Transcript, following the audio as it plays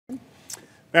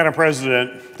Madam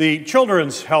President, the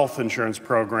Children's Health Insurance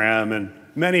Program in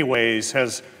many ways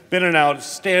has been an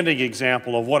outstanding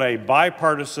example of what a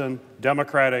bipartisan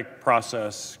democratic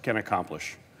process can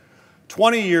accomplish.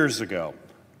 20 years ago,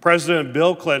 President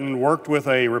Bill Clinton worked with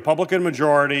a Republican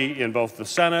majority in both the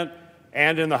Senate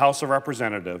and in the House of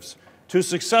Representatives to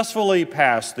successfully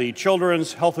pass the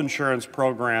Children's Health Insurance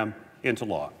Program into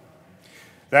law.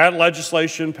 That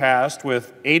legislation passed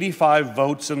with 85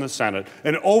 votes in the Senate,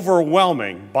 an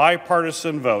overwhelming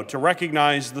bipartisan vote to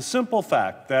recognize the simple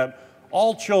fact that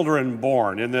all children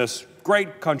born in this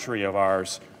great country of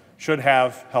ours should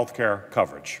have health care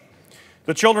coverage.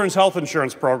 The Children's Health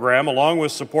Insurance Program, along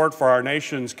with support for our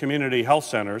nation's community health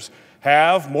centers,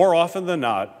 have, more often than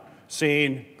not,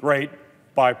 seen great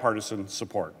bipartisan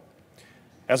support.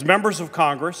 As members of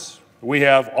Congress, we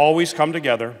have always come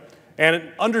together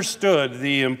and understood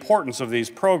the importance of these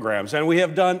programs, and we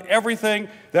have done everything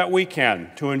that we can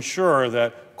to ensure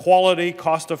that quality,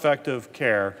 cost-effective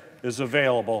care is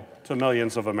available to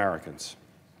millions of Americans.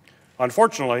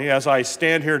 Unfortunately, as I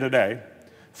stand here today,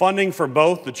 funding for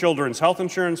both the Children's Health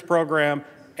Insurance Program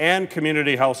and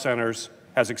community health centers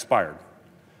has expired.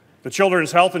 The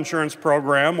Children's Health Insurance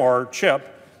Program, or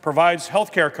CHIP, provides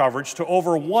health care coverage to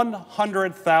over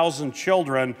 100,000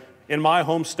 children in my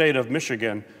home state of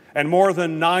Michigan and more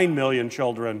than 9 million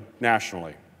children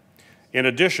nationally. In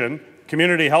addition,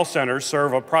 community health centers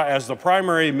serve as the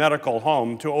primary medical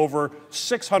home to over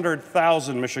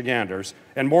 600,000 Michiganders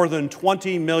and more than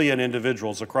 20 million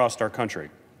individuals across our country.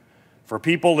 For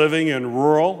people living in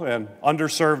rural and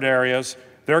underserved areas,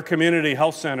 their community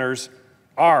health centers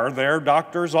are their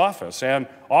doctor's office and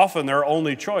often their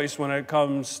only choice when it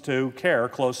comes to care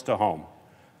close to home.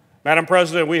 Madam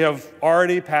President, we have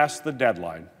already passed the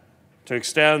deadline to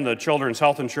extend the Children's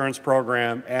Health Insurance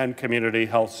Program and Community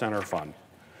Health Center Fund.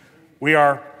 We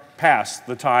are past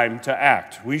the time to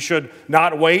act. We should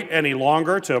not wait any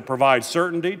longer to provide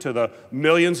certainty to the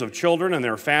millions of children and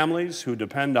their families who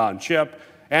depend on CHIP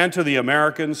and to the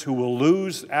Americans who will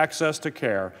lose access to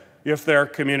care if their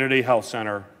community health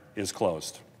center is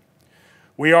closed.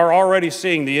 We are already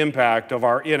seeing the impact of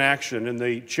our inaction in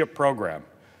the CHIP program.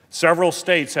 Several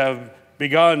states have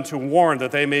begun to warn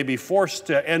that they may be forced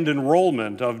to end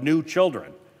enrollment of new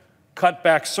children, cut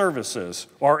back services,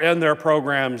 or end their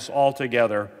programs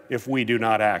altogether if we do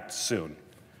not act soon.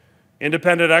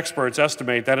 Independent experts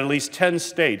estimate that at least 10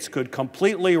 states could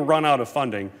completely run out of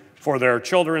funding for their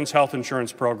Children's Health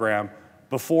Insurance Program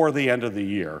before the end of the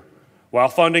year, while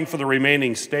funding for the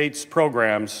remaining states'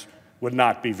 programs would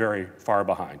not be very far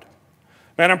behind.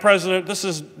 Madam President, this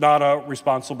is not a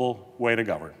responsible way to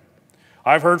govern.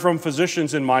 I've heard from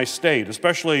physicians in my state,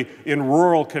 especially in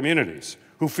rural communities,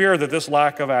 who fear that this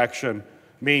lack of action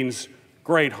means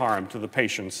great harm to the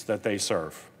patients that they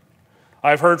serve.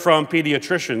 I've heard from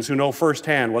pediatricians who know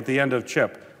firsthand what the end of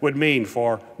CHIP would mean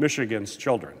for Michigan's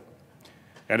children.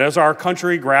 And as our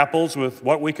country grapples with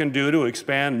what we can do to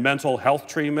expand mental health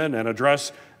treatment and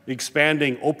address the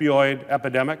expanding opioid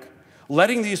epidemic,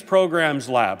 letting these programs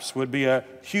lapse would be a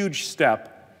huge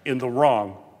step in the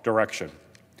wrong direction.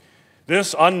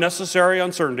 This unnecessary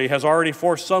uncertainty has already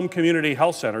forced some community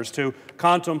health centers to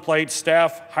contemplate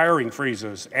staff hiring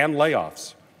freezes and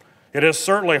layoffs. It is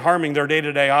certainly harming their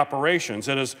day-to-day operations.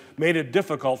 It has made it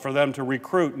difficult for them to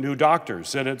recruit new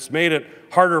doctors, and it's made it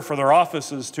harder for their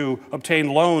offices to obtain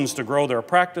loans to grow their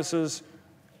practices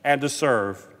and to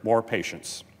serve more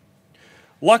patients.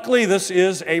 Luckily, this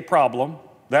is a problem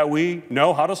that we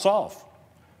know how to solve.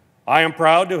 I am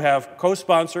proud to have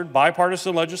co-sponsored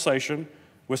bipartisan legislation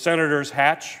with Senators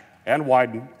Hatch and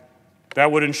Wyden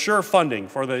that would ensure funding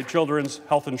for the Children's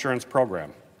Health Insurance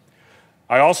Program.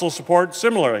 I also support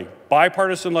similarly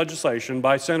bipartisan legislation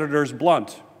by Senators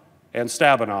Blunt and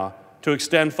Stabenow to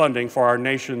extend funding for our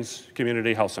nation's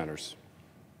community health centers.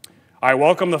 I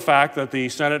welcome the fact that the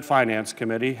Senate Finance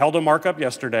Committee held a markup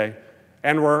yesterday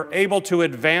and were able to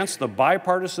advance the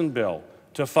bipartisan bill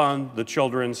to fund the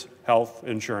Children's Health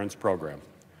Insurance Program.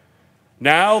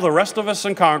 Now, the rest of us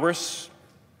in Congress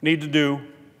need to do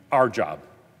our job.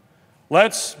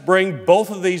 Let's bring both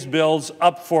of these bills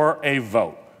up for a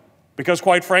vote, because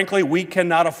quite frankly, we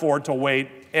cannot afford to wait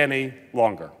any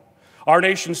longer. Our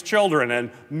nation's children and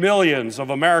millions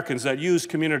of Americans that use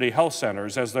community health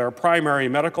centers as their primary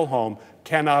medical home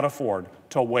cannot afford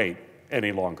to wait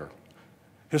any longer.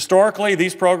 Historically,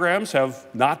 these programs have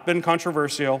not been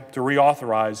controversial to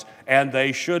reauthorize, and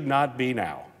they should not be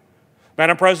now.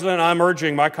 Madam President, I'm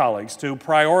urging my colleagues to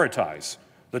prioritize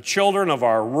the children of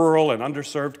our rural and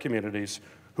underserved communities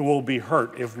who will be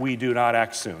hurt if we do not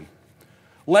act soon.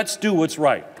 Let's do what's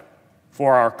right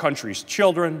for our country's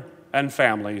children and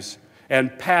families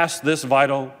and pass this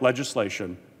vital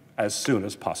legislation as soon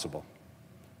as possible.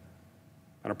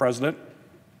 Madam President,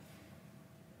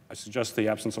 I suggest the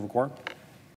absence of a quorum.